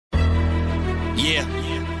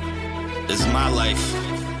This is my life.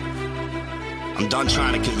 I'm done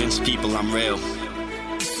trying to convince people I'm real.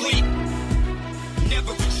 Sleep.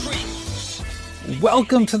 Never retreat.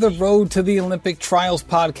 Welcome to the Road to the Olympic Trials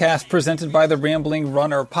podcast presented by the Rambling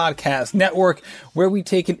Runner Podcast Network, where we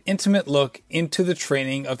take an intimate look into the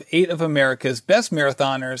training of 8 of America's best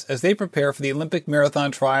marathoners as they prepare for the Olympic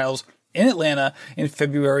Marathon Trials in Atlanta in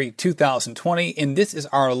February 2020. And this is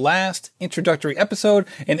our last introductory episode,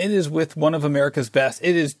 and it is with one of America's best.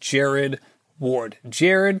 It is Jared Ward.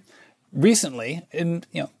 Jared recently, in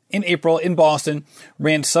April in Boston,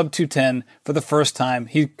 ran sub 2:10 for the first time.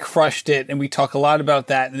 He crushed it, and we talk a lot about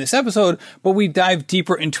that in this episode, but we dive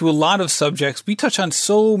deeper into a lot of subjects. We touch on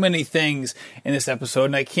so many things in this episode,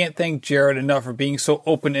 and I can't thank Jared enough for being so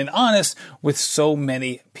open and honest with so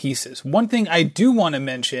many pieces. One thing I do want to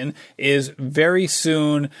mention is very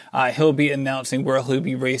soon he'll be announcing where he'll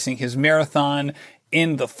be racing his marathon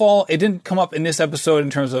in the fall. It didn't come up in this episode in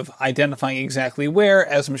terms of identifying exactly where,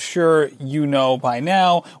 as I'm sure you know by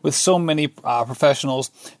now, with so many professionals,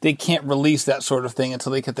 they can't release that sort of thing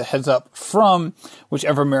until they get the heads up from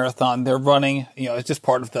whichever marathon they're running. It's just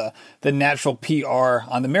part of the natural PR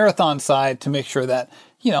on the marathon side to make sure that,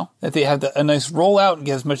 that they have a nice rollout and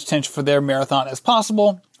get as much attention for their marathon as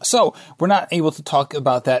possible. So we're not able to talk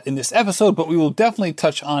about that in this episode, but we will definitely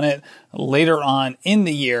touch on it later on in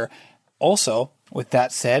the year. Also, with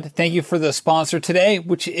that said, thank you for the sponsor today,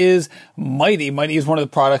 which is Mighty. Mighty is one of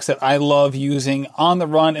the products that I love using on the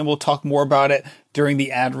run, and we'll talk more about it during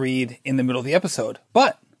the ad read in the middle of the episode.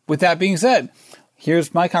 But with that being said,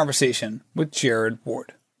 here's my conversation with Jared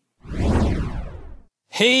Ward.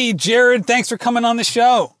 Hey, Jared, thanks for coming on the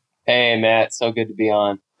show. Hey, Matt. So good to be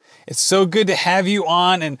on. It's so good to have you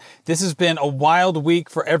on, and this has been a wild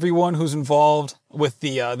week for everyone who's involved with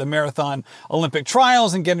the Marathon Olympic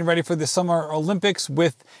Trials and getting ready for the Summer Olympics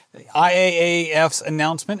with the IAAF's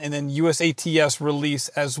announcement and then USATF's release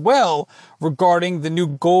as well regarding the new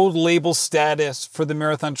gold label status for the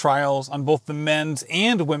Marathon Trials on both the men's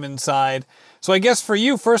and women's side. So I guess for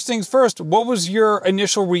you, first things first, what was your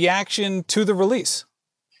initial reaction to the release?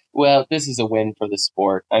 Well, this is a win for the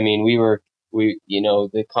sport. I mean,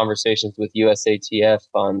 the conversations with USATF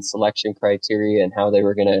on selection criteria and how they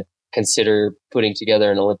were going to consider putting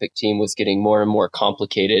together an Olympic team was getting more and more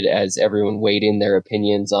complicated as everyone weighed in their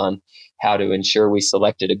opinions on how to ensure we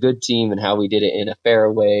selected a good team and how we did it in a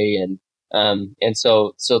fair way. And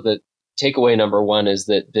so the takeaway number one is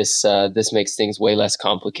that this makes things way less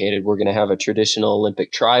complicated. We're going to have a traditional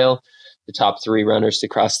Olympic trial. The top 3 runners to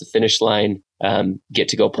cross the finish line get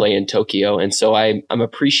to go play in Tokyo, and so I'm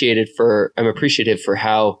appreciative for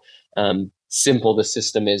how simple the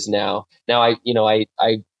system is now. Now I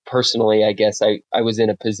personally, I guess I was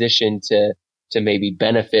in a position to maybe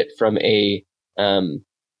benefit from from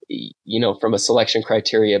a selection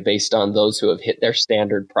criteria based on those who have hit their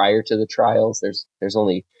standard prior to the trials. There's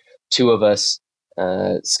only 2 of us,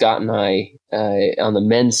 Scott and I, on the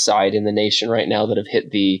men's side in the nation right now that have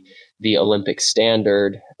hit the Olympic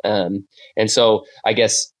standard. And so I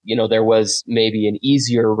guess, there was maybe an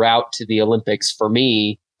easier route to the Olympics for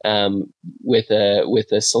me, with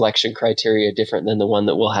a selection criteria different than the one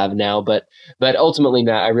that we'll have now. But ultimately,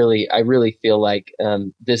 Matt, I really feel like,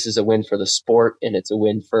 this is a win for the sport, and it's a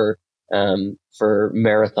win for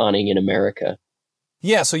marathoning in America.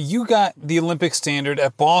 Yeah. So you got the Olympic standard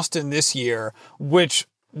at Boston this year, which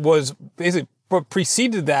was basically what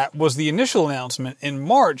preceded that was the initial announcement in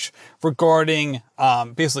March regarding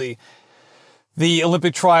basically the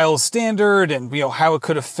Olympic trials standard and how it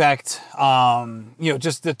could affect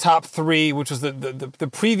just the top 3, which was the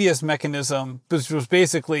previous mechanism, which was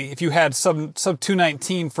basically if you had sub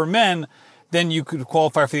 219 for men, then you could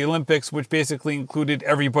qualify for the Olympics, which basically included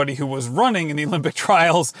everybody who was running in the Olympic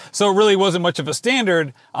trials. So it really wasn't much of a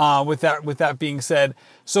standard. With that being said,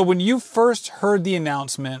 so when you first heard the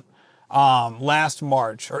announcement last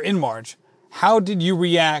March or in March, how did you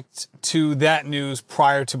react to that news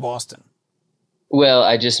prior to Boston? Well,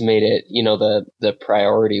 I just made it, the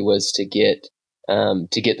priority was to get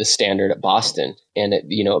the standard at Boston. And it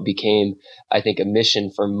became, I think, a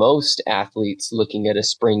mission for most athletes looking at a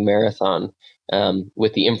spring marathon,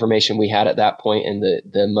 with the information we had at that point and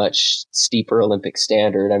the much steeper Olympic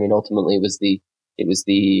standard. I mean, ultimately it was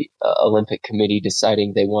the Olympic Committee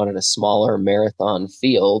deciding they wanted a smaller marathon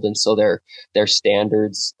field. And so their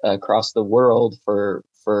standards across the world for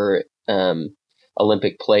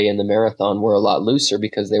Olympic play in the marathon were a lot looser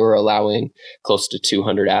because they were allowing close to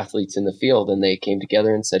 200 athletes in the field. And they came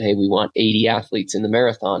together and said, hey, we want 80 athletes in the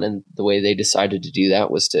marathon. And the way they decided to do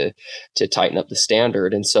that was to tighten up the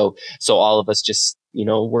standard. And so all of us just,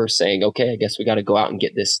 we're saying, okay, I guess we got to go out and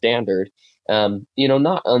get this standard. Not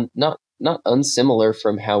not unsimilar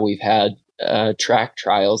from how we've had track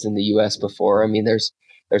trials in the U.S. before. I mean, there's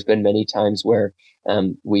been many times where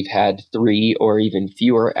we've had 3 or even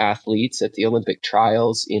fewer athletes at the Olympic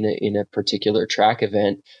trials in a particular track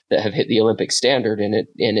event that have hit the Olympic standard, and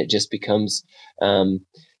it just becomes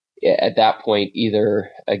at that point either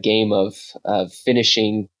a game of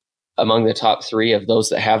finishing among the top 3 of those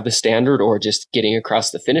that have the standard, or just getting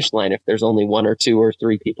across the finish line if there's only 1 or 2 or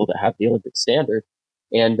 3 people that have the Olympic standard.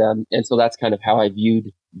 And so that's kind of how I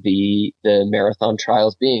viewed the marathon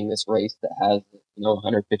trials being, this race that has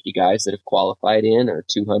 150 guys that have qualified in, or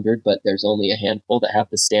 200, but there's only a handful that have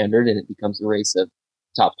the standard, and it becomes a race of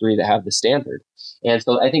top 3 that have the standard. And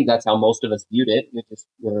so I think that's how most of us viewed it.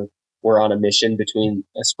 We're on a mission between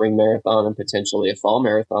a spring marathon and potentially a fall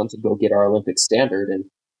marathon to go get our Olympic standard.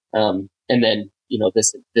 And then,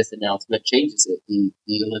 this announcement changes it.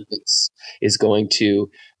 The Olympics is going to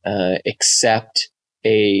accept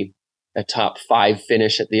a top 5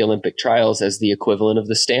 finish at the Olympic trials as the equivalent of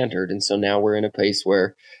the standard. And so now we're in a place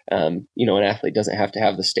where, an athlete doesn't have to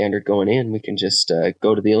have the standard going in. We can just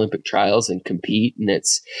go to the Olympic trials and compete. And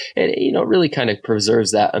it really kind of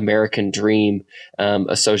preserves that American dream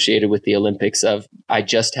associated with the Olympics of, I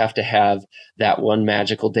just have to have that one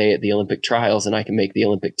magical day at the Olympic trials and I can make the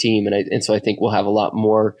Olympic team. And so I think we'll have a lot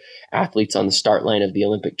more athletes on the start line of the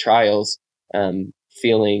Olympic trials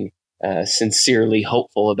feeling sincerely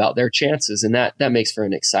hopeful about their chances. And that makes for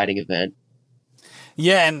an exciting event.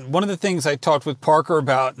 Yeah, and one of the things I talked with Parker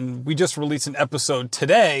about, and we just released an episode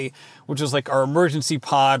today, which was like our emergency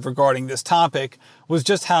pod regarding this topic, was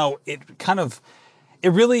just how it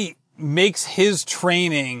really makes his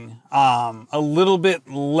training a little bit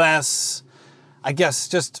less, I guess,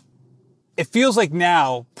 just, it feels like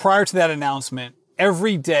now, prior to that announcement,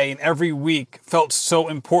 every day and every week felt so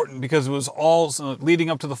important because it was all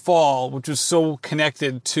leading up to the fall, which was so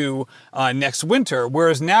connected to next winter.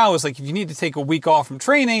 Whereas now it's like, if you need to take a week off from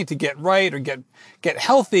training to get right or get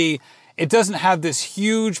healthy, it doesn't have this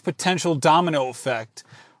huge potential domino effect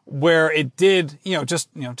where it did,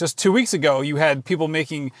 just 2 weeks ago, you had people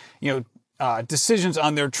making, decisions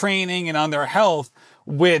on their training and on their health,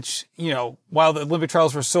 which, while the Olympic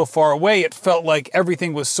trials were so far away, it felt like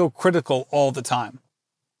everything was so critical all the time.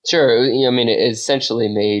 Sure. It essentially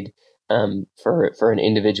made, for an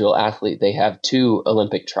individual athlete, they have 2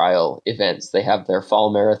 Olympic trial events. They have their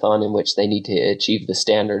fall marathon in which they need to achieve the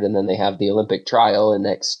standard, and then they have the Olympic trial in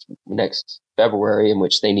next February in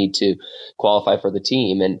which they need to qualify for the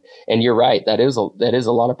team. And you're right, that is a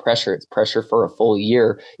lot of pressure. It's pressure for a full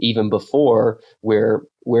year, even before we're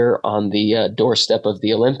on the doorstep of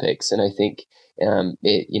the Olympics. And I think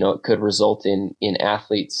it could result in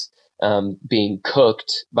athletes being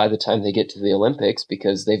cooked by the time they get to the Olympics,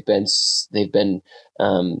 because they've been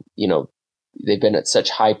at such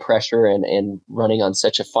high pressure and running on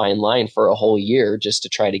such a fine line for a whole year just to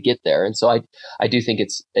try to get there. And so I do think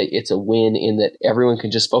it's a win in that everyone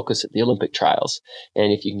can just focus at the Olympic trials.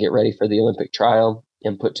 And if you can get ready for the Olympic trial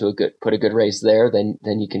and put a good race there, then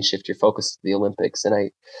you can shift your focus to the Olympics.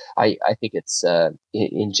 And I think it's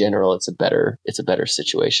in general, it's a better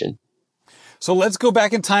situation. So let's go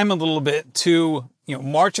back in time a little bit to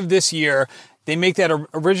March of this year. They make that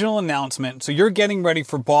original announcement. So you're getting ready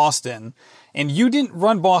for Boston, and you didn't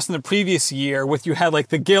run Boston the previous year you had like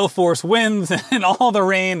the gale force winds and all the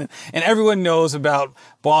rain, and everyone knows about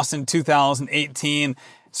Boston 2018.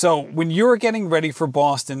 So when you're getting ready for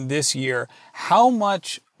Boston this year, how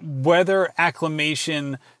much weather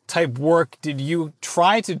acclimation type work did you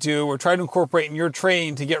try to do or try to incorporate in your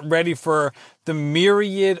training to get ready for the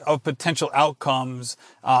myriad of potential outcomes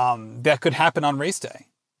that could happen on race day?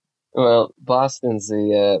 Well, Boston's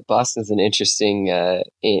an interesting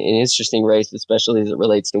race, especially as it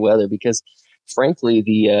relates to weather, because frankly,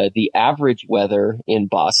 the average weather in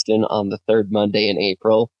Boston on the 3rd Monday in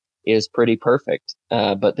April is pretty perfect.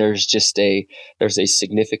 But there's a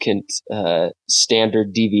significant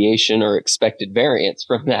standard deviation or expected variance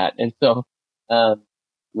from that. And so you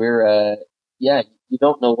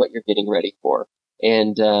don't know what you're getting ready for.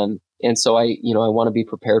 And so I want to be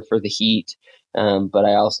prepared for the heat. But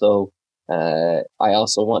I also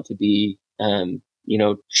want to be,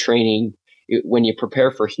 training. When you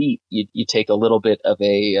prepare for heat, you take a little bit of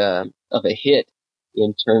a hit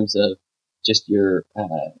in terms of just your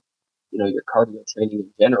cardio training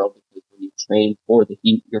in general, because when you train for the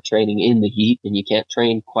heat, you're training in the heat, and you can't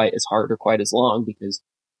train quite as hard or quite as long because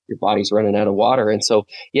your body's running out of water. And so,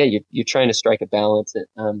 you're trying to strike a balance.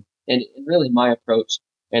 And really my approach,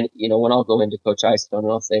 and, when I'll go into Coach Eyestone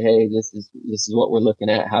and I'll say, hey, this is what we're looking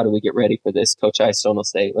at. How do we get ready for this? Coach Eyestone will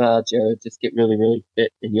say, well, Jared, just get really, really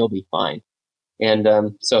fit and you'll be fine. And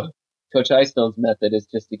so Coach Eyestone's method is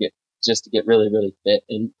just to get really, really fit.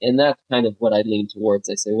 And that's kind of what I lean towards.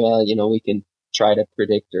 I say, well, we can try to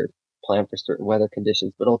predict or plan for certain weather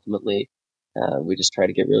conditions, but ultimately, we just try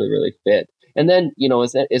to get really, really fit. And then,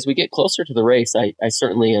 as we get closer to the race, I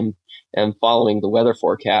certainly am following the weather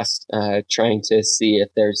forecast, trying to see if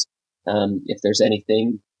there's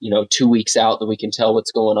anything, 2 weeks out that we can tell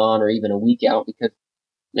what's going on, or even a week out, because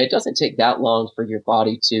it doesn't take that long for your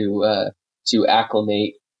body to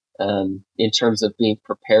acclimate, in terms of being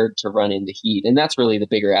prepared to run into heat. And that's really the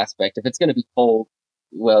bigger aspect. If it's going to be cold,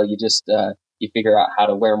 well, you just, you figure out how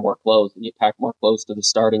to wear more clothes, and you pack more clothes to the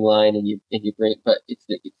starting line, and you bring, but it's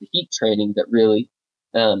the heat training that really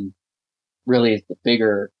is the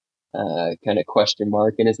bigger, kind of question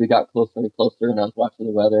mark. And as we got closer and closer, and I was watching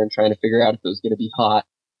the weather and trying to figure out if it was going to be hot,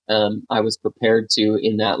 I was prepared to,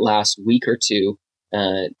 in that last week or two,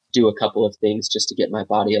 do a couple of things just to get my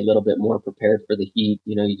body a little bit more prepared for the heat.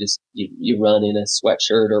 You run in a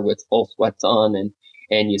sweatshirt or with full sweats on,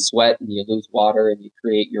 and you sweat and you lose water, and you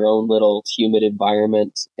create your own little humid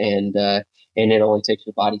environment. And it only takes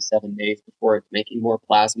your body 7 days before it's making more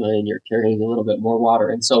plasma and you're carrying a little bit more water.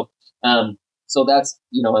 And so that's,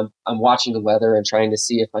 I'm watching the weather and trying to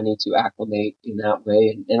see if I need to acclimate in that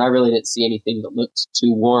way. And I really didn't see anything that looked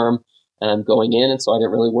too warm, going in. And so I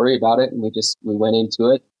didn't really worry about it. And we went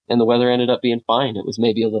into it, and the weather ended up being fine. It was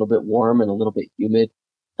maybe a little bit warm and a little bit humid,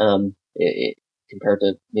 compared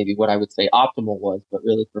to maybe what I would say optimal was, but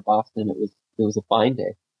really for Boston, it was a fine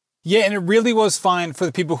day. Yeah, and it really was fine for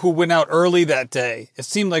the people who went out early that day. It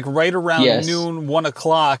seemed like right around noon, 1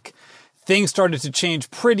 o'clock, things started to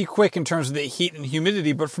change pretty quick in terms of the heat and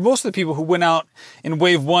humidity. But for most of the people who went out in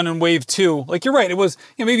wave 1 and wave 2, like you're right, it was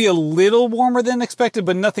maybe a little warmer than expected,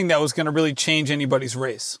 but nothing that was going to really change anybody's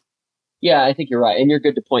race. Yeah, I think you're right, and you're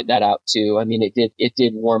good to point that out too. I mean, it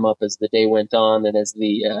did warm up as the day went on, and as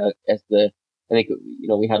I think,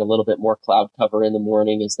 we had a little bit more cloud cover in the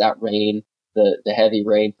morning as that rain, the heavy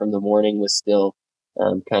rain from the morning was still,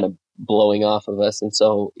 kind of blowing off of us. And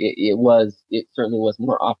so it certainly was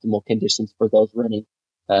more optimal conditions for those running,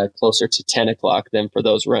 closer to 10 o'clock than for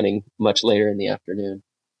those running much later in the afternoon.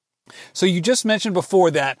 So you just mentioned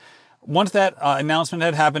before that once that announcement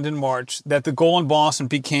had happened in March, that the goal in Boston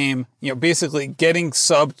became, basically getting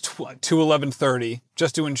sub 2:11:30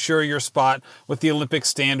 just to ensure your spot with the Olympic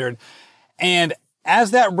standard. And as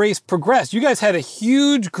that race progressed, you guys had a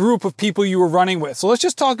huge group of people you were running with. So let's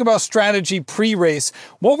just talk about strategy pre-race.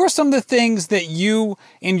 What were some of the things that you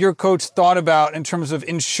and your coach thought about in terms of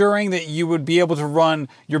ensuring that you would be able to run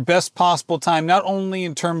your best possible time, not only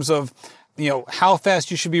in terms of how fast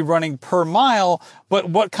you should be running per mile, but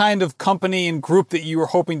what kind of company and group that you were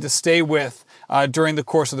hoping to stay with during the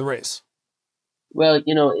course of the race? Well,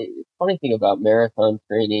 funny thing about marathon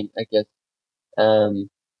training, I guess,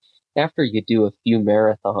 after you do a few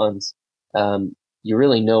marathons, you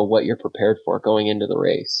really know what you're prepared for going into the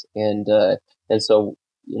race. And so,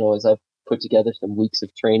 as I've put together some weeks of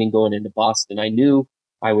training going into Boston, I knew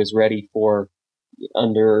I was ready for,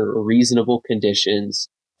 under reasonable conditions,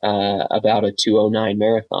 about a 2:09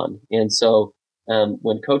 marathon. And so,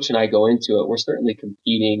 when Coach and I go into it, we're certainly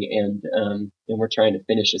competing and we're trying to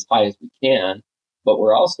finish as high as we can, but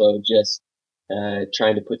we're also just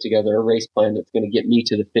trying to put together a race plan that's going to get me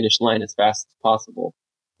to the finish line as fast as possible.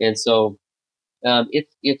 And so,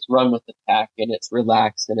 it's run with the pack, and it's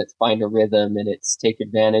relax, and it's find a rhythm, and it's take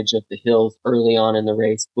advantage of the hills early on in the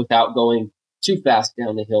race without going too fast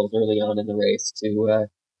down the hills early on in the race to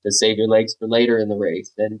save your legs for later in the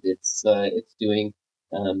race. And it's doing,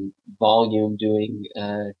 volume, doing,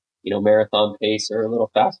 marathon pace or a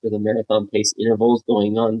little faster than marathon pace intervals,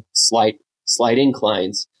 going on slight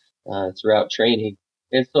inclines, throughout training.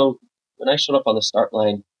 And so when I showed up on the start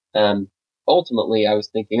line, ultimately I was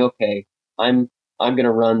thinking, okay, I'm going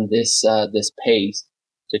to run this pace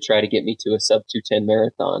to try to get me to a sub 2:10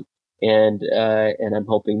 marathon. And I'm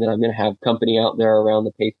hoping that I'm going to have company out there around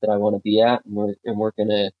the pace that I want to be at. And we're going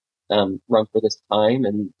to, run for this time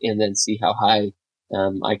and then see how high,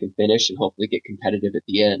 I can finish and hopefully get competitive at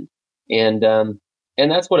the end. And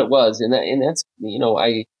that's what it was. And that's,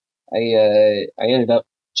 I ended up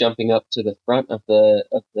jumping up to the front of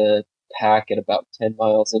the pack at about 10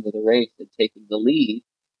 miles into the race and taking the lead.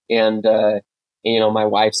 And my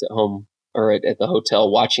wife's at home or at the hotel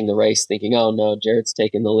watching the race thinking, oh no, Jared's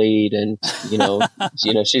taking the lead. And,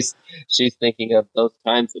 she's thinking of those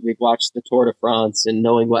times that we've watched the Tour de France and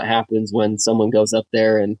knowing what happens when someone goes up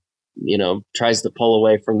there and, tries to pull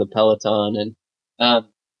away from the peloton.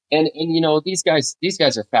 And these guys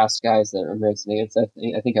are fast guys that I'm racing against.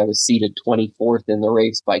 I think I was seated 24th in the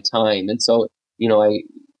race by time. And so,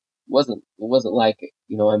 it wasn't like,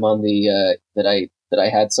 I'm on the, that I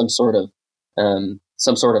had some sort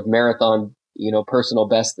of marathon, personal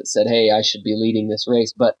best that said, hey, I should be leading this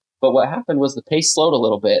race. But what happened was the pace slowed a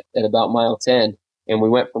little bit at about mile 10. And we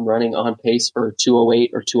went from running on pace for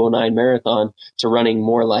 2:08 or 2:09 marathon to running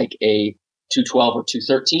more like a 2:12 or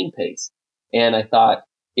 2:13 pace. And I thought,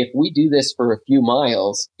 if we do this for a few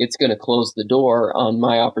miles, it's going to close the door on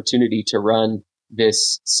my opportunity to run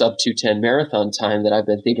this sub 2:10 marathon time that I've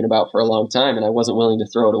been thinking about for a long time. And I wasn't willing to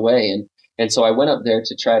throw it away. And so I went up there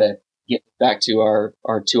to try to get back to our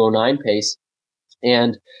 2:09 pace,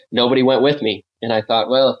 and nobody went with me. And I thought,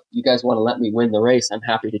 well, if you guys want to let me win the race, I'm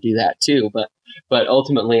happy to do that too. But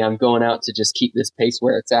ultimately, I'm going out to just keep this pace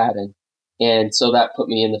where it's at. And so that put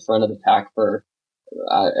me in the front of the pack for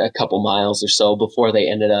a couple miles or so before they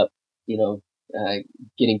ended up,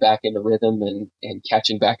 getting back into rhythm and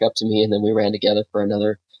catching back up to me. And then we ran together for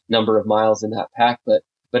another number of miles in that pack. But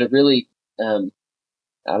it really, I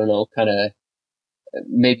don't know, kind of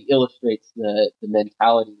maybe illustrates the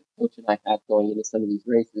mentality that Coach and I have going into some of these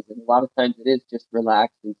races. And a lot of times it is just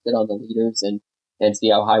relax and sit on the leaders and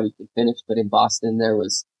see how high we can finish. But in Boston, there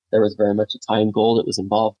was very much a time goal that was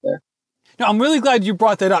involved there. No, I'm really glad you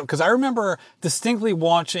brought that up, because I remember distinctly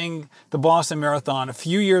watching the Boston Marathon a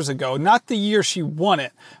few years ago, not the year she won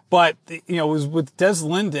it, but it was with Des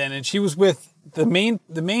Linden, and she was with the main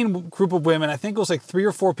group of women. I think it was like 3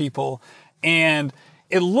 or 4 people, and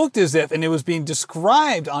it looked as if, and it was being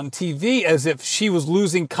described on TV as if she was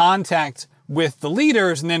losing contact with the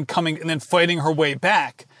leaders and then fighting her way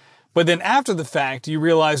back. But then after the fact, you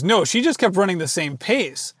realize, no, she just kept running the same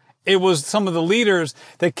pace. It was some of the leaders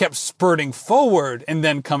that kept spurting forward and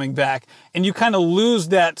then coming back. And you kind of lose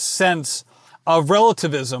that sense of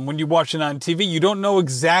relativism when you watch it on TV. You don't know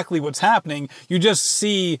exactly what's happening. You just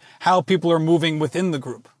see how people are moving within the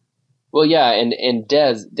group. Well, yeah, and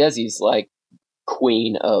Desi's like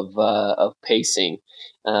queen of pacing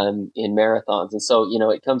in marathons. And so,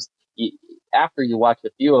 it comes after you watch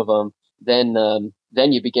a few of them,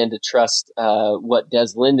 then you begin to trust what Des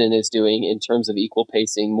Linden is doing in terms of equal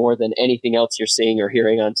pacing more than anything else you're seeing or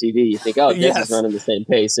hearing on TV. You think, oh, Des Yes. is running the same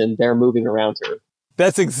pace, and they're moving around her.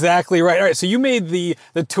 That's exactly right. All right, so you made the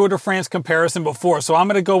Tour de France comparison before, so I'm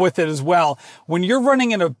going to go with it as well. When you're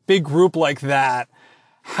running in a big group like that,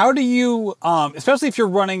 how do you, especially if you're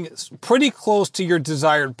running pretty close to your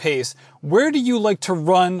desired pace, where do you like to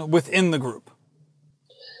run within the group?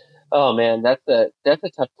 Oh man, that's a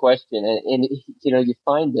tough question, and you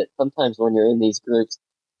find that sometimes when you're in these groups,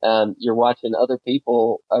 you're watching other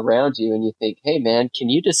people around you, and you think, hey man, can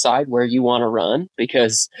you decide where you want to run?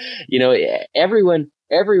 Because everyone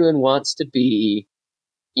wants to be,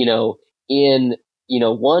 in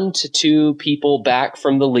 1 to 2 people back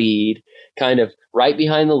from the lead, kind of right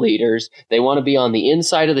behind the leaders. They want to be on the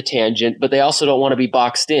inside of the tangent, but they also don't want to be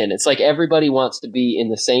boxed in. It's like everybody wants to be in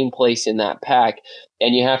the same place in that pack,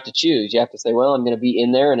 and you have to choose. You have to say, well, I'm going to be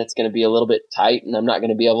in there, and it's going to be a little bit tight, and I'm not going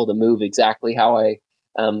to be able to move exactly how I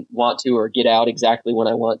want to, or get out exactly when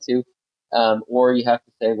I want to. Or you have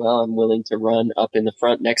to say, well, I'm willing to run up in the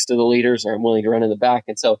front next to the leaders, or I'm willing to run in the back.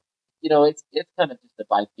 And so, it's kind of just a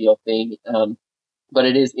by feel thing. But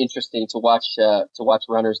it is interesting to watch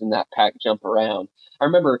runners in that pack jump around. I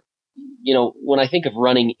remember, when I think of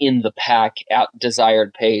running in the pack at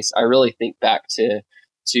desired pace, I really think back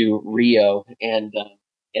to Rio and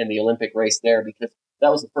the Olympic race there, because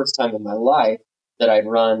that was the first time in my life that I'd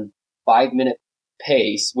run 5-minute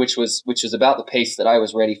pace, which was about the pace that I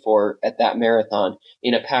was ready for at that marathon,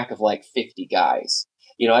 in a pack of like 50 guys.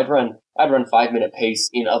 I'd run 5-minute pace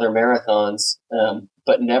in other marathons,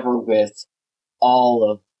 but never with all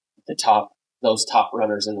of those top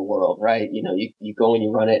runners in the world, right? You go and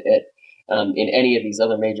you run it at in any of these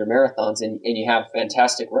other major marathons, and you have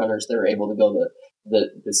fantastic runners that are able to go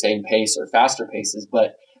the same pace or faster paces,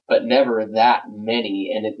 but never that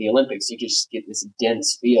many. And at the Olympics, you just get this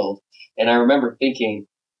dense field. And I remember thinking,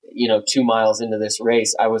 2 miles into this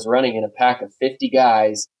race, I was running in a pack of 50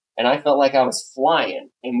 guys, and I felt like I was flying.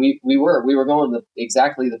 And we were going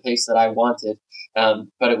exactly the pace that I wanted.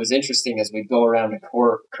 But it was interesting as we go around a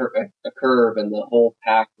curve, and the whole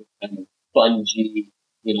pack would kind of bungee,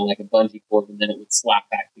 like a bungee cord, and then it would slap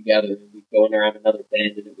back together, and we'd go around another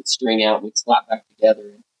bend, and it would string out, and we'd slap back together.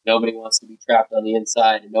 And nobody wants to be trapped on the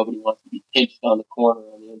inside, and nobody wants to be pinched on the corner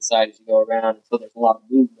on the inside as you go around. And so there's a lot of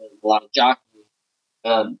movement, a lot of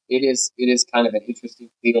jockeying. It is kind of an interesting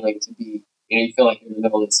feeling to be. You feel like you're in the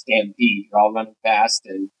middle of a stampede. You're all running fast,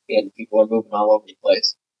 and people are moving all over the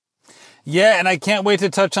place. Yeah, and I can't wait to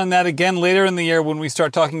touch on that again later in the year when we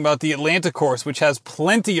start talking about the Atlanta course, which has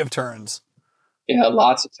plenty of turns. Yeah,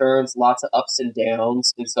 lots of turns, lots of ups and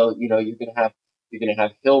downs, and so you're gonna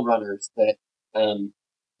have hill runners that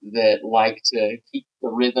like to keep the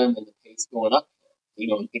rhythm and the pace going up.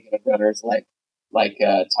 Thinking of runners like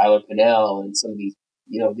Tyler Pinnell and some of these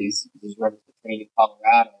these runners that train in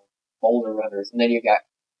Colorado, Boulder runners, and then you got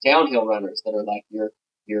downhill runners that are like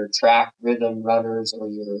your track rhythm runners, or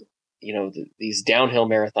these downhill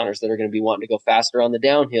marathoners that are going to be wanting to go faster on the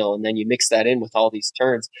downhill, and then you mix that in with all these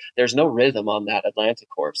turns. There's no rhythm on that Atlanta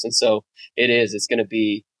course, and so it's going to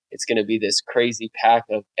be this crazy pack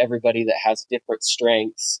of everybody that has different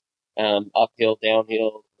strengths, uphill,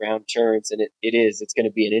 downhill, round turns, and it's going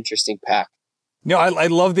to be an interesting pack. I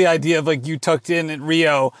love the idea of like you tucked in at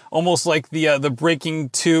Rio, almost like the Breaking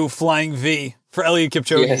 2 Flying V for Eliud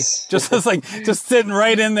Kipchoge. Yes. just sitting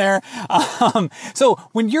right in there. So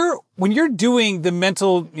when you're doing the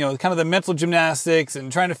mental, kind of the mental gymnastics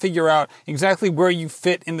and trying to figure out exactly where you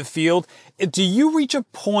fit in the field, do you reach a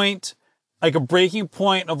point, like a breaking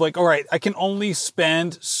point of like, all right, I can only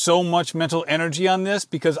spend so much mental energy on this?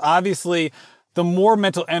 Because obviously the more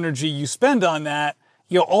mental energy you spend on that,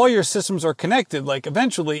 all your systems are connected. Like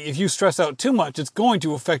eventually, if you stress out too much, it's going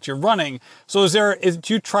to affect your running. So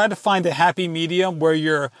do you try to find a happy medium where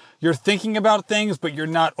you're thinking about things, but you're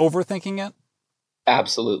not overthinking it?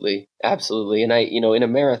 Absolutely. Absolutely. And in a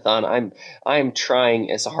marathon, I'm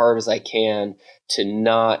trying as hard as I can to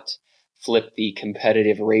not flip the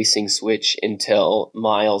competitive racing switch until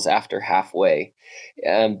miles after halfway.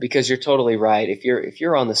 Because you're totally right. If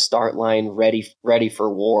you're on the start line ready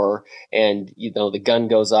for war, and the gun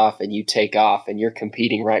goes off and you take off and you're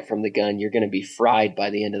competing right from the gun, you're going to be fried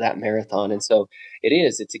by the end of that marathon. And so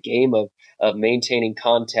it's a game of maintaining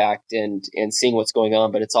contact and seeing what's going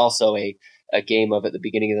on, but it's also a game of, at the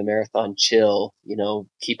beginning of the marathon, chill,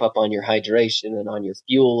 keep up on your hydration and on your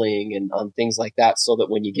fueling and on things like that, so that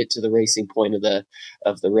when you get to the racing point of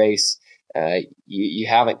the race, you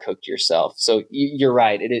haven't cooked yourself. So you're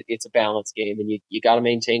right. It's a balance game, and you got to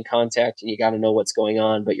maintain contact and you got to know what's going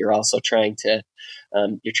on, but you're also trying to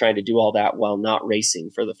do all that while not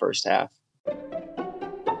racing for the first half.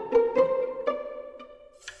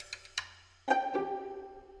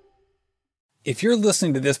 If you're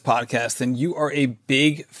listening to this podcast, then you are a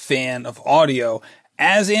big fan of audio,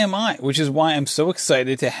 as am I, which is why I'm so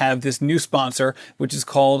excited to have this new sponsor, which is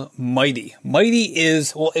called Mighty. Mighty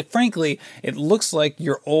is, frankly, it looks like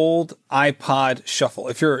your old iPod Shuffle.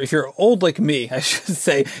 If you're old like me, I should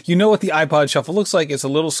say, you know what the iPod Shuffle looks like. It's a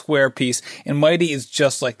little square piece, and Mighty is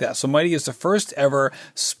just like that. So Mighty is the first ever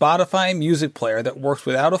Spotify music player that works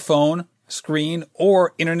without a phone, screen,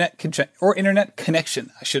 or internet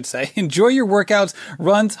connection, I should say. Enjoy your workouts,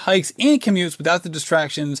 runs, hikes, and commutes without the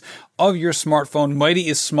distractions of your smartphone. Mighty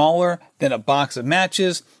is smaller than a box of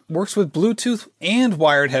matches, works with Bluetooth and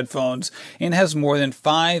wired headphones, and has more than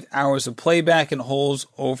 5 hours of playback and holds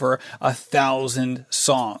over 1,000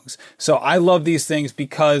 songs. So I love these things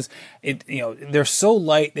because they're so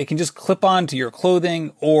light. They can just clip onto your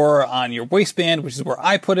clothing or on your waistband, which is where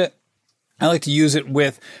I put it. I like to use it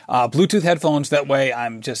with Bluetooth headphones. That way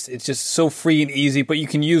it's just so free and easy, but you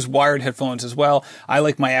can use wired headphones as well. I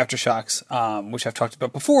like my AfterShokz, which I've talked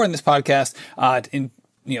about before in this podcast,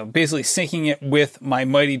 basically syncing it with my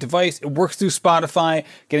Mighty device. It works through Spotify.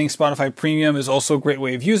 Getting Spotify Premium is also a great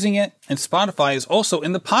way of using it. And Spotify is also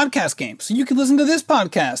in the podcast game. So you can listen to this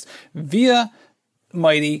podcast via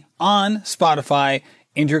Mighty on Spotify,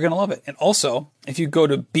 and you're going to love it. And also, if you go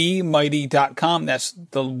to BeMighty.com, that's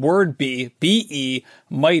the word B-E,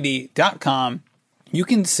 Mighty.com, you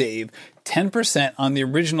can save 10% on the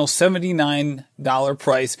original $79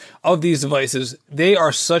 price of these devices. They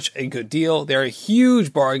are such a good deal. They're a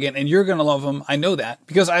huge bargain, and you're going to love them. I know that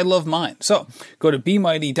because I love mine. So go to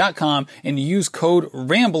BeMighty.com and use code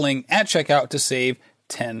RAMBLING at checkout to save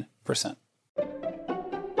 10%.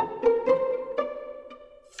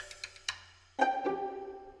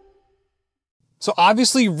 So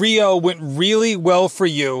obviously Rio went really well for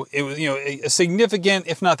you. It was, a significant,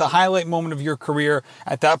 if not the highlight moment of your career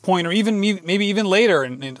at that point, or even maybe even later,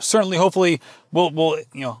 and certainly, hopefully, we'll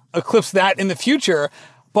eclipse that in the future.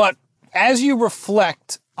 But as you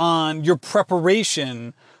reflect on your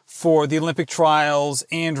preparation for the Olympic trials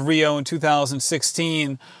and Rio in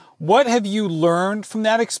 2016, what have you learned from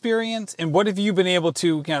that experience, and what have you been able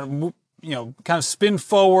to kind of spin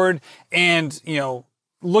forward and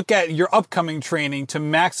look at your upcoming training to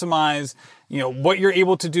maximize, what you're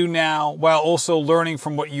able to do now while also learning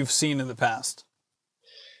from what you've seen in the past?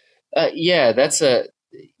 Yeah, that's an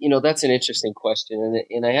interesting question.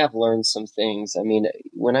 And I have learned some things. I mean,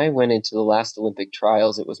 when I went into the last Olympic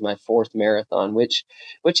trials, it was my fourth marathon, which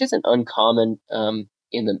isn't uncommon.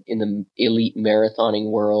 in the elite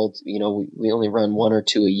marathoning world, we only run one or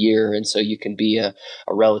two a year. And so you can be a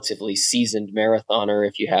relatively seasoned marathoner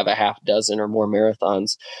if you have a half dozen or more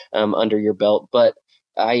marathons under your belt. But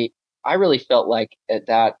I really felt like at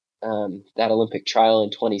that Olympic trial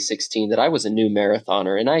in 2016 that I was a new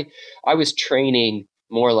marathoner, and I was training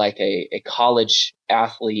more like a college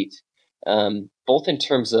athlete, both in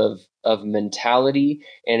terms of mentality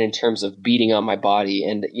and in terms of beating on my body.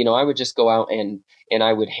 And, I would just go out and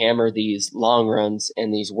I would hammer these long runs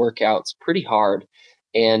and these workouts pretty hard,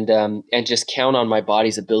 and just count on my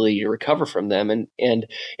body's ability to recover from them. And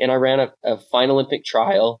I ran a fine Olympic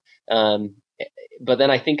trial. But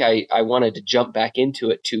then I think I wanted to jump back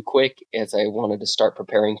into it too quick, as I wanted to start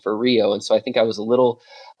preparing for Rio. And so I think I was a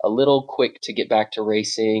little quick to get back to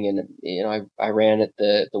racing. And, I ran at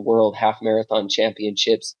the World Half Marathon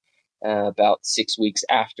Championships about 6 weeks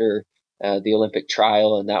after the Olympic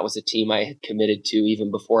trial. And that was a team I had committed to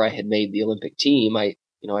even before I had made the Olympic team. I'd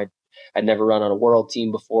never run on a world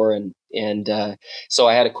team before. And so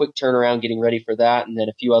I had a quick turnaround getting ready for that, and then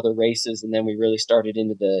a few other races. And then we really started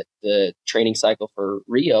into the training cycle for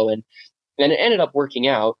Rio, and it ended up working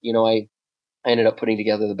out. I ended up putting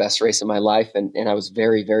together the best race of my life, and I was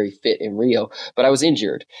very, very fit in Rio, but I was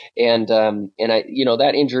injured. And I,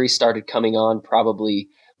 that injury started coming on probably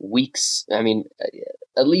weeks. I mean,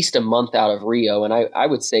 at least a month out of Rio. And I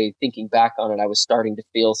would say, thinking back on it, I was starting to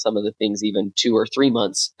feel some of the things even 2 or 3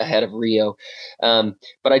 months ahead of Rio.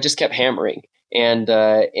 But I just kept hammering. And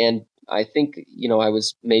I think, I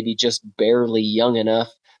was maybe just barely young enough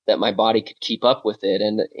that my body could keep up with it.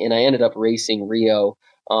 And I ended up racing Rio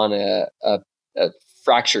on a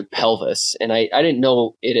fractured pelvis. And I didn't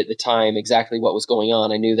know it at the time exactly what was going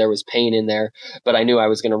on. I knew there was pain in there, but I knew I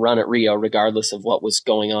was going to run at Rio regardless of what was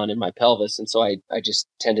going on in my pelvis. And so I just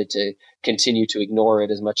tended to continue to ignore it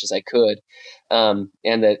as much as I could. And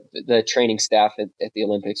the training staff at the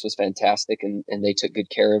Olympics was fantastic, and they took good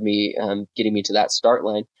care of me, getting me to that start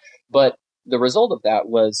line. But the result of that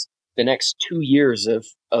was the next 2 years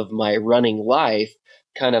of my running life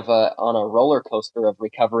kind of on a roller coaster of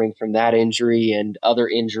recovering from that injury and other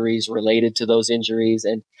injuries related to those injuries.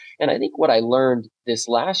 And I think what I learned this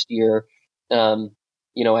last year, I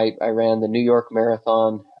ran the New York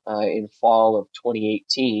Marathon in fall of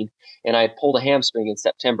 2018, and I had pulled a hamstring in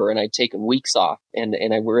September, and I'd taken weeks off. And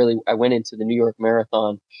I went into the New York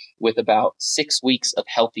Marathon with about 6 weeks of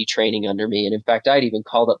healthy training under me. And in fact, I'd even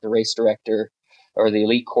called up the race director or the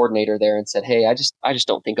elite coordinator there and said, "Hey, I just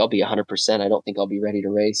don't think I'll be 100%. I don't think I'll be ready to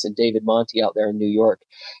race." And David Monty out there in New York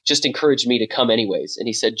just encouraged me to come anyways. And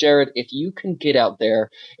he said, "Jared, if you can get out there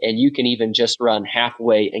and you can even just run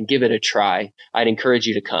halfway and give it a try, I'd encourage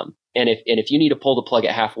you to come. And if you need to pull the plug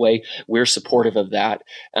at halfway, we're supportive of that."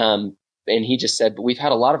 And he just said, "But we've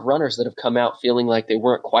had a lot of runners that have come out feeling like they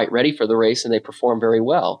weren't quite ready for the race, and they perform very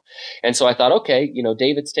well." And so I thought, okay,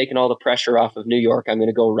 David's taken all the pressure off of New York. I'm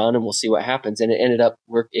going to go run, and we'll see what happens. And it ended up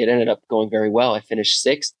going very well. I finished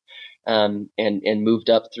sixth, and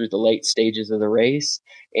moved up through the late stages of the race.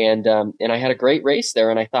 And I had a great race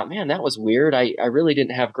there. And I thought, man, that was weird. I really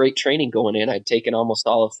didn't have great training going in. I'd taken almost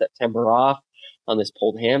all of September off on this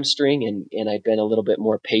pulled hamstring, and I'd been a little bit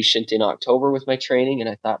more patient in October with my training. And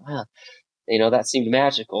I thought, wow, that seemed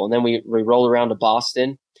magical. And then we roll around to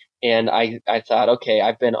Boston, and I thought, okay,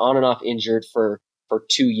 I've been on and off injured for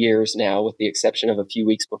 2 years now, with the exception of a few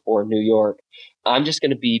weeks before New York. I'm just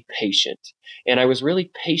going to be patient. And I was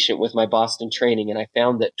really patient with my Boston training. And I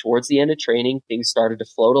found that towards the end of training, things started to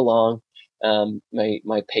float along.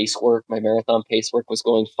 My pace work, my marathon pace work was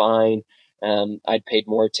going fine. I'd paid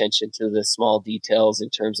more attention to the small details in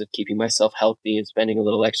terms of keeping myself healthy and spending a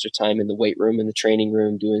little extra time in the weight room and the training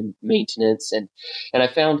room doing maintenance. And I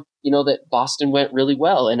found, that Boston went really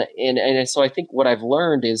well. And so I think what I've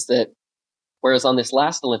learned is that, whereas on this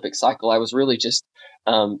last Olympic cycle, I was really just,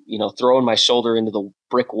 throwing my shoulder into the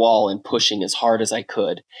brick wall and pushing as hard as I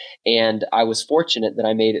could. And I was fortunate that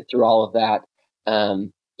I made it through all of that,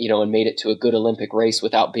 and made it to a good Olympic race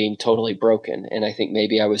without being totally broken. And I think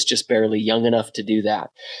maybe I was just barely young enough to do that.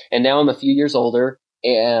 And now I'm a few years older,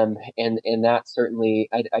 and that certainly,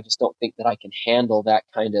 I just don't think that I can handle that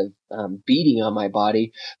kind of beating on my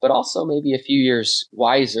body, but also maybe a few years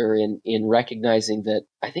wiser in recognizing that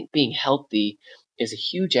I think being healthy is a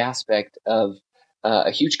huge aspect of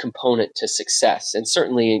a huge component to success, and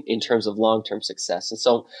certainly in terms of long-term success. And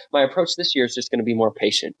so my approach this year is just going to be more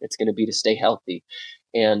patient. It's going to be to stay healthy,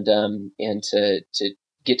 and to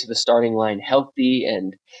get to the starting line healthy,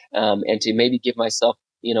 and to maybe give myself,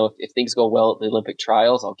 if things go well at the Olympic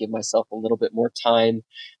trials, I'll give myself a little bit more time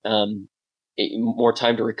more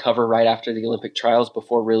time to recover right after the Olympic trials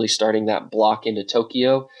before really starting that block into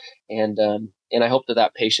Tokyo. And I hope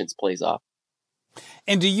that patience plays off.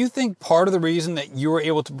 And do you think part of the reason that you were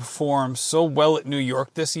able to perform so well at New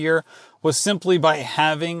York this year was simply by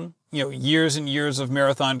having, years and years of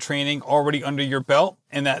marathon training already under your belt,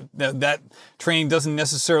 and that training doesn't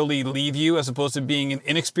necessarily leave you as opposed to being an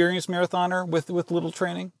inexperienced marathoner with little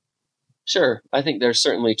training? Sure. I think there's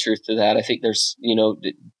certainly truth to that. I think there's,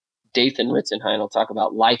 Dathan Ritzenhein will talk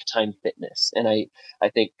about lifetime fitness. And I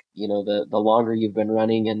think, the longer you've been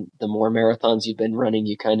running and the more marathons you've been running,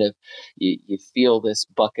 you kind of, you feel this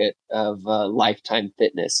bucket of lifetime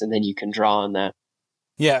fitness, and then you can draw on that.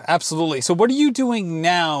 Yeah, absolutely. So what are you doing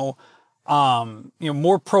now,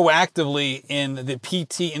 more proactively in the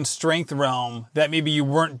PT and strength realm that maybe you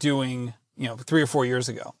weren't doing, 3 or 4 years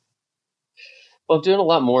ago? Well, I'm doing a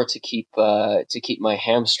lot more to keep my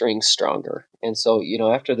hamstrings stronger. And so,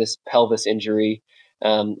 after this pelvis injury,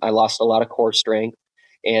 I lost a lot of core strength,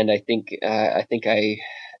 and I think I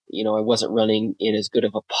wasn't running in as good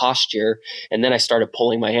of a posture. And then I started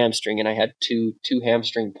pulling my hamstring, and I had two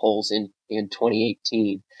hamstring pulls in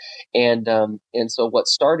 2018. And so what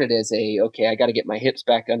started as okay, I got to get my hips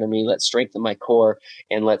back under me. Let's strengthen my core,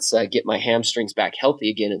 and let's get my hamstrings back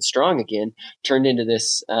healthy again and strong again, turned into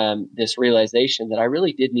this realization that I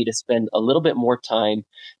really did need to spend a little bit more time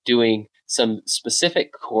doing some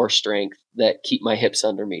specific core strength that keep my hips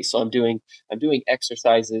under me. So I'm doing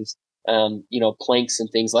exercises, planks and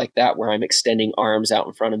things like that, where I'm extending arms out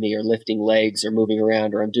in front of me, or lifting legs, or moving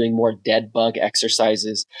around, or I'm doing more dead bug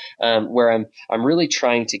exercises, where I'm really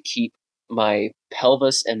trying to keep my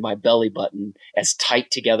pelvis and my belly button as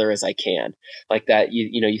tight together as I can. Like that,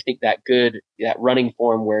 you think that running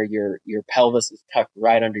form where your pelvis is tucked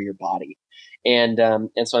right under your body. And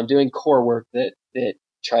so I'm doing core work that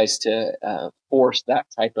tries to force that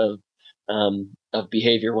type of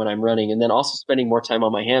behavior when I'm running, and then also spending more time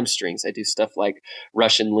on my hamstrings. I do stuff like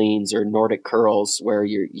Russian leans or Nordic curls, where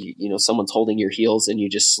someone's holding your heels and you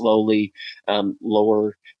just slowly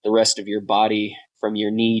lower the rest of your body from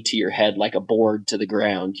your knee to your head like a board to the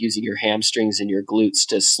ground, using your hamstrings and your glutes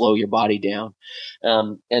to slow your body down,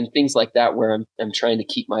 and things like that, where I'm trying to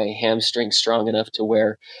keep my hamstrings strong enough to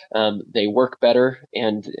where they work better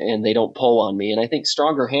and they don't pull on me. And I think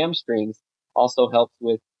stronger hamstrings also helps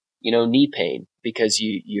with knee pain, because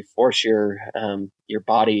you force your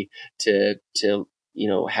body to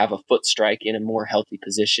have a foot strike in a more healthy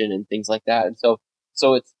position and things like that. And so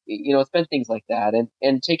it's it's been things like that,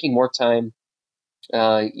 and taking more time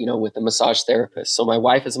with a massage therapist. So my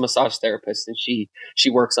wife is a massage therapist, and she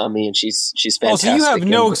works on me, and she's fantastic. Oh, so you have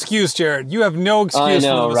no excuse, Jared. You have no excuse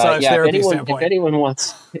from a massage therapy standpoint. If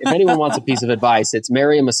anyone wants a piece of advice, it's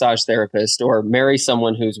marry a massage therapist, or marry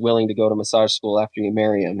someone who's willing to go to massage school after you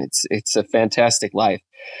marry him. It's a fantastic life.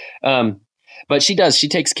 But she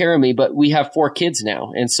takes care of me. But we have 4 kids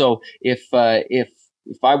now, and so if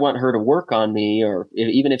I want her to work on me, or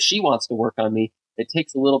even if she wants to work on me, it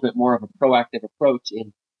takes a little bit more of a proactive approach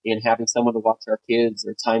in having someone to watch our kids,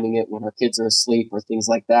 or timing it when our kids are asleep, or things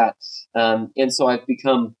like that. And so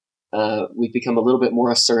we've become a little bit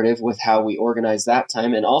more assertive with how we organize that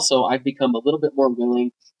time. And also I've become a little bit more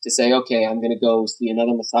willing to say, okay, I'm going to go see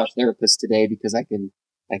another massage therapist today, because I can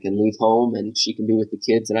leave home and she can be with the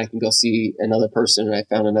kids, and I can go see another person. And I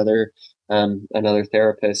found another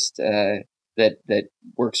therapist that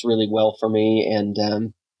works really well for me. And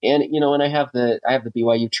I have the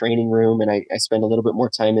BYU training room, and I spend a little bit more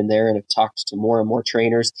time in there, and have talked to more and more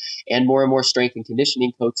trainers and more strength and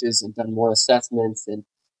conditioning coaches, and done more assessments, and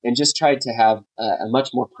just tried to have a much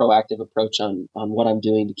more proactive approach on what I'm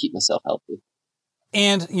doing to keep myself healthy.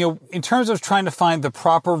 And, in terms of trying to find the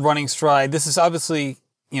proper running stride, this is obviously,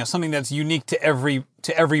 something that's unique to every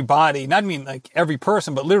body. Not like every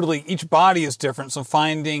person, but literally each body is different. So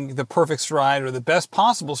finding the perfect stride, or the best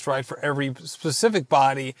possible stride for every specific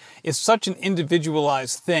body, is such an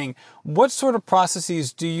individualized thing. What sort of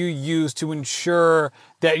processes do you use to ensure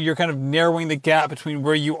that you're kind of narrowing the gap between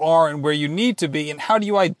where you are and where you need to be? And how do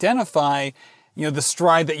you identify, the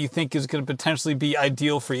stride that you think is going to potentially be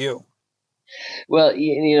ideal for you? Well,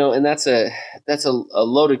 and that's a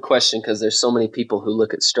loaded question, because there's so many people who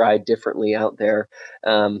look at stride differently out there.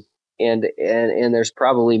 And there's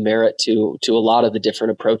probably merit to a lot of the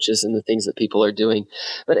different approaches and the things that people are doing.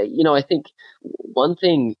 But, I think one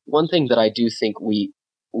thing that I do think we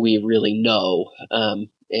really know,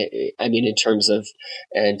 in terms of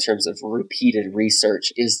repeated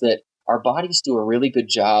research, is that our bodies do a really good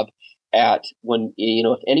job at, when,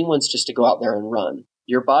 if anyone's just to go out there and run,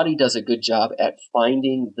 your body does a good job at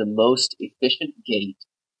finding the most efficient gait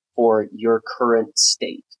for your current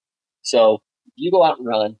state. So you go out and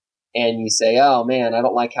run and you say, oh man, I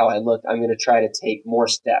don't like how I look. I'm going to try to take more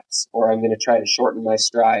steps, or I'm going to try to shorten my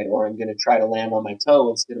stride, or I'm going to try to land on my toe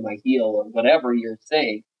instead of my heel, or whatever you're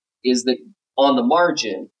saying, is that on the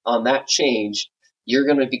margin, on that change, you're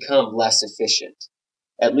going to become less efficient,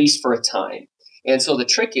 at least for a time. And so the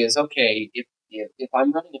trick is, okay, if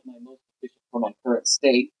I'm running at my most efficient for my current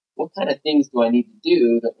state, what kind of things do I need to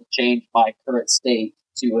do that will change my current state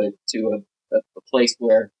to a place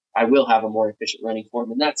where I will have a more efficient running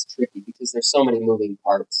form? And that's tricky because there's so many moving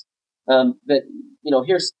parts. But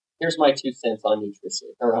here's my 2 cents on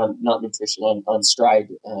nutrition, or on not nutrition, on stride,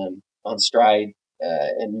 and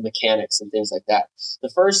mechanics and things like that.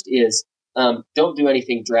 The first is, don't do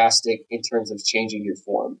anything drastic in terms of changing your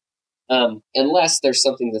form. Unless there's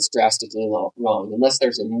something that's drastically wrong, unless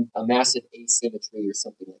there's a massive asymmetry or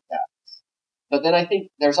something like that. But then I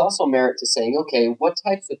think there's also merit to saying, okay, what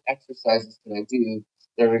types of exercises can I do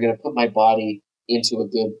that are going to put my body into a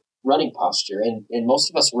good running posture? And most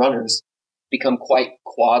of us runners become quite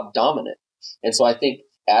quad dominant. And so I think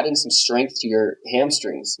adding some strength to your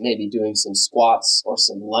hamstrings, maybe doing some squats or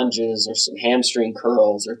some lunges or some hamstring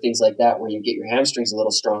curls or things like that, where you get your hamstrings a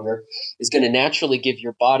little stronger, is going to naturally give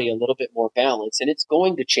your body a little bit more balance. And it's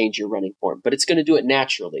going to change your running form, but it's going to do it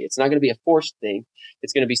naturally. It's not going to be a forced thing.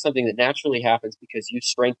 It's going to be something that naturally happens because you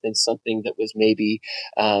strengthened something that was maybe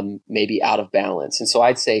out of balance. And so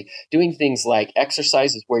I'd say doing things like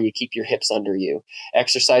exercises where you keep your hips under you,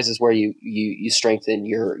 exercises where you strengthen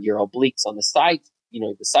your obliques on the sides,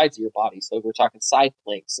 the sides of your body. So we're talking side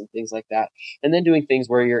planks and things like that. And then doing things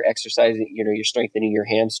where you're exercising, you're strengthening your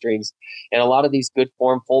hamstrings. And a lot of these good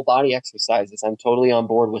form, full body exercises, I'm totally on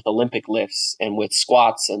board with Olympic lifts and with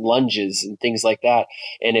squats and lunges and things like that.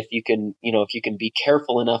 And if you can be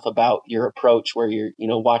careful enough about your approach, where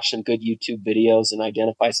watch some good YouTube videos and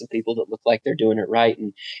identify some people that look like they're doing it right,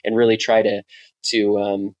 and really try to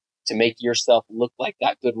make yourself look like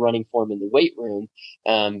that good running form in the weight room,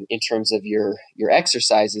 in terms of your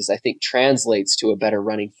exercises, I think translates to a better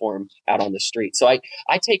running form out on the street. So I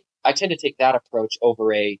tend to take that approach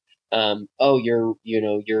over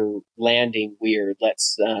you're landing weird.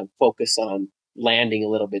 Let's focus on landing a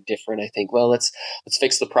little bit different. I think, well, let's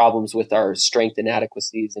fix the problems with our strength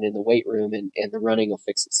inadequacies and in the weight room, and the running will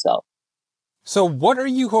fix itself. So what are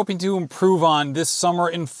you hoping to improve on this summer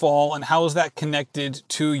and fall, and how is that connected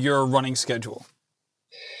to your running schedule?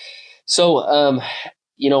 So,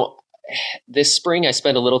 this spring I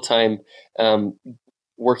spent a little time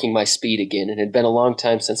working my speed again. It had been a long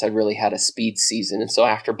time since I really had a speed season. And so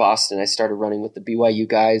after Boston, I started running with the BYU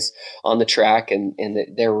guys on the track, and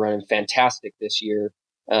they were running fantastic this year.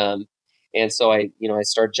 And so I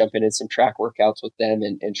started jumping in some track workouts with them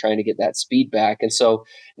and trying to get that speed back. And so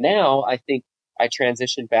now I think I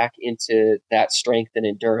transitioned back into that strength and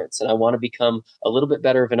endurance, and I want to become a little bit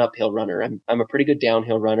better of an uphill runner. I'm a pretty good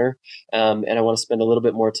downhill runner, and I want to spend a little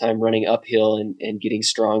bit more time running uphill and getting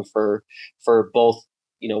strong for both,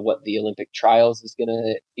 what the Olympic trials is going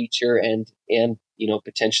to feature, and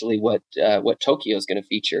potentially what Tokyo is going to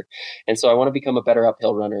feature. And so I want to become a better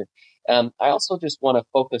uphill runner. I also just want to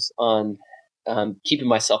focus on keeping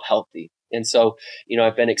myself healthy. And so,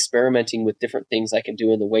 I've been experimenting with different things I can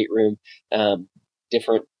do in the weight room,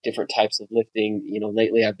 different types of lifting.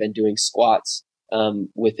 Lately I've been doing squats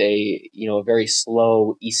with a very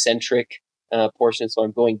slow eccentric portion. So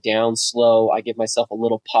I'm going down slow. I give myself a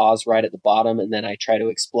little pause right at the bottom, and then I try to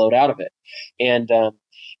explode out of it. And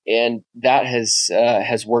that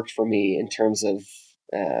has worked for me in terms of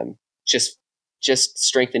just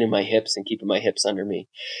strengthening my hips and keeping my hips under me.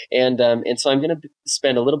 And so I'm going to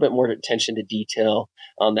spend a little bit more attention to detail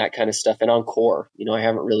on that kind of stuff, and on core. I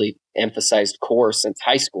haven't really emphasized core since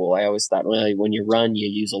high school. I always thought, well, when you run, you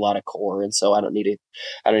use a lot of core. And so I don't need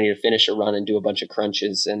to finish a run and do a bunch of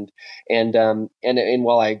crunches. And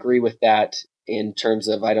while I agree with that in terms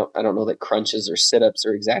of, I don't know that crunches or sit-ups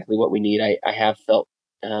are exactly what we need. I have felt,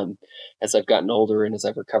 as I've gotten older and as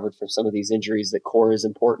I've recovered from some of these injuries, that core is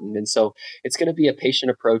important. And so it's going to be a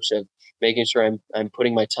patient approach of making sure I'm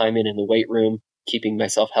putting my time in the weight room, keeping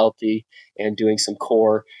myself healthy, and doing some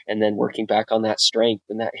core, and then working back on that strength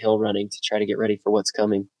and that hill running to try to get ready for what's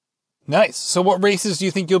coming. Nice. So what races do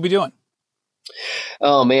you think you'll be doing?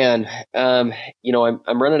 Oh man. I'm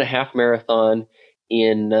running a half marathon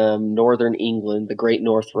in northern England, the Great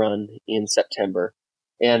North Run, in September.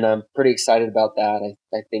 And I'm pretty excited about that.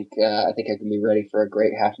 I think I can be ready for a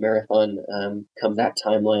great half marathon come that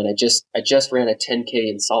timeline. I just ran a 10K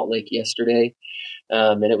in Salt Lake yesterday,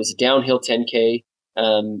 and it was a downhill 10K,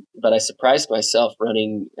 but I surprised myself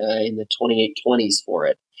running in the 28:20s for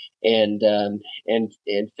it. and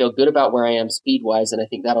feel good about where I am speed wise. And I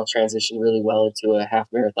think that'll transition really well into a half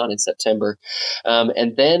marathon in September.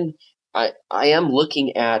 And then I am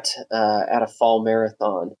looking at a fall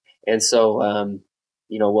marathon. And so,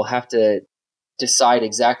 we'll have to decide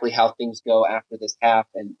exactly how things go after this half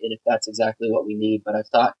and if that's exactly what we need. But I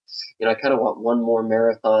thought, I kind of want one more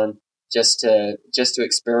marathon just to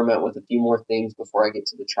experiment with a few more things before I get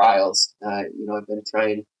to the trials. I've been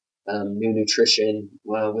trying new nutrition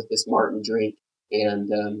with this Martin drink and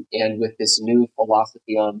with this new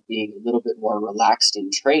philosophy on being a little bit more relaxed in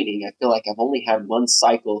training. I feel like I've only had one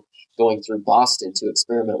cycle going through Boston to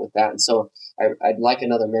experiment with that. And so I'd like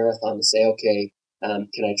another marathon to say, okay,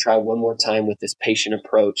 can I try one more time with this patient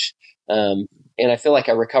approach? And I feel like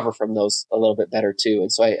I recover from those a little bit better too.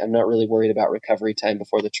 And so I'm not really worried about recovery time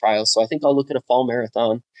before the trials. So I think I'll look at a fall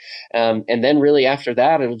marathon. And then really after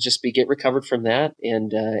that, it'll just be get recovered from that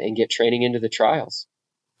and get training into the trials.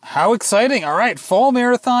 How exciting. All right. Fall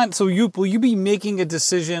marathon. So will you be making a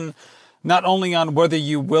decision not only on whether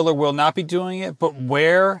you will or will not be doing it, but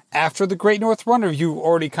where after the Great North Run, or have you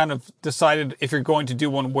already kind of decided if you're going to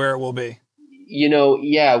do one, where it will be?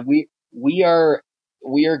 Yeah, we are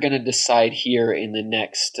going to decide here in the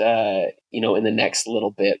next, in the next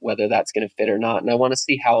little bit, whether that's going to fit or not. And I want to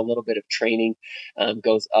see how a little bit of training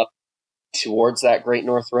goes up towards that Great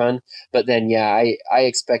North Run. But then, I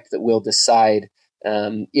expect that we'll decide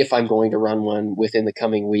if I'm going to run one within the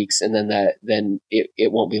coming weeks, and then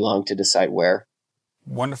it won't be long to decide where.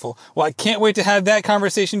 Wonderful. Well, I can't wait to have that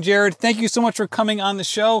conversation, Jared. Thank you so much for coming on the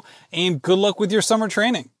show, and good luck with your summer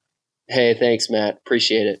training. Hey, thanks, Matt.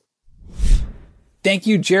 Appreciate it. Thank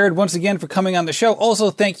you, Jared, once again for coming on the show.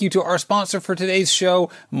 Also, thank you to our sponsor for today's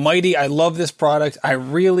show, Mighty. I love this product. I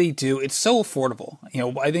really do. It's so affordable.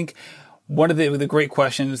 I think one of the great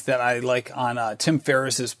questions that I like on Tim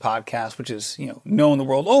Ferriss's podcast, which is, known the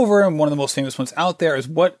world over and one of the most famous ones out there, is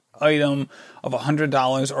what item of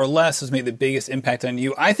 $100 or less has made the biggest impact on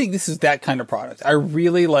you. I think this is that kind of product. I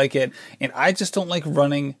really like it, and I just don't like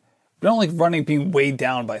running being weighed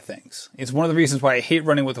down by things. It's one of the reasons why I hate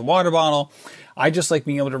running with a water bottle. I just like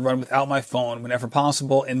being able to run without my phone whenever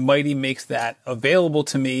possible, and Mighty makes that available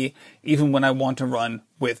to me even when I want to run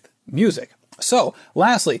with music. So,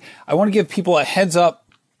 lastly, I want to give people a heads up.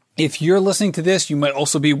 If you're listening to this, you might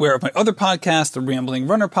also be aware of my other podcast, the Rambling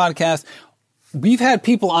Runner podcast. We've had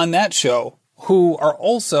people on that show who are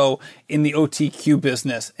also in the OTQ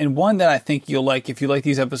business. And one that I think you'll like, if you like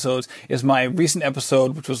these episodes, is my recent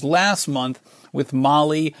episode, which was last month, with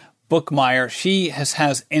Molly Bookmeyer. She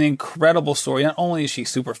has an incredible story. Not only is she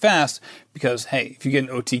super fast, because, hey, if you get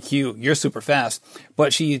an OTQ, you're super fast,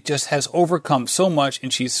 but she just has overcome so much,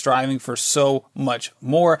 and she's striving for so much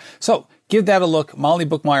more. So give that a look. Molly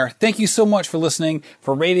Bookmeyer, thank you so much for listening,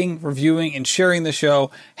 for rating, reviewing, and sharing the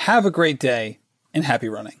show. Have a great day, and happy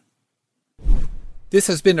running. This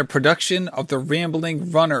has been a production of the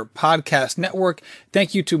Rambling Runner Podcast Network.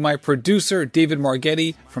 Thank you to my producer, David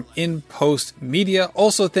Margetti from In Post Media.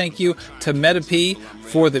 Also, thank you to Metapee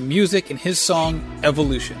for the music and his song,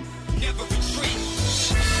 Evolution. Never retreat.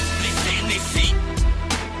 They stand their feet.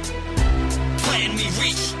 Plan me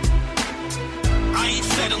reach. I ain't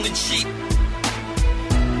settling cheap.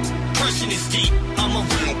 Person is deep. I'm a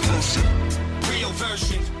real person. Real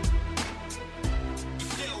version.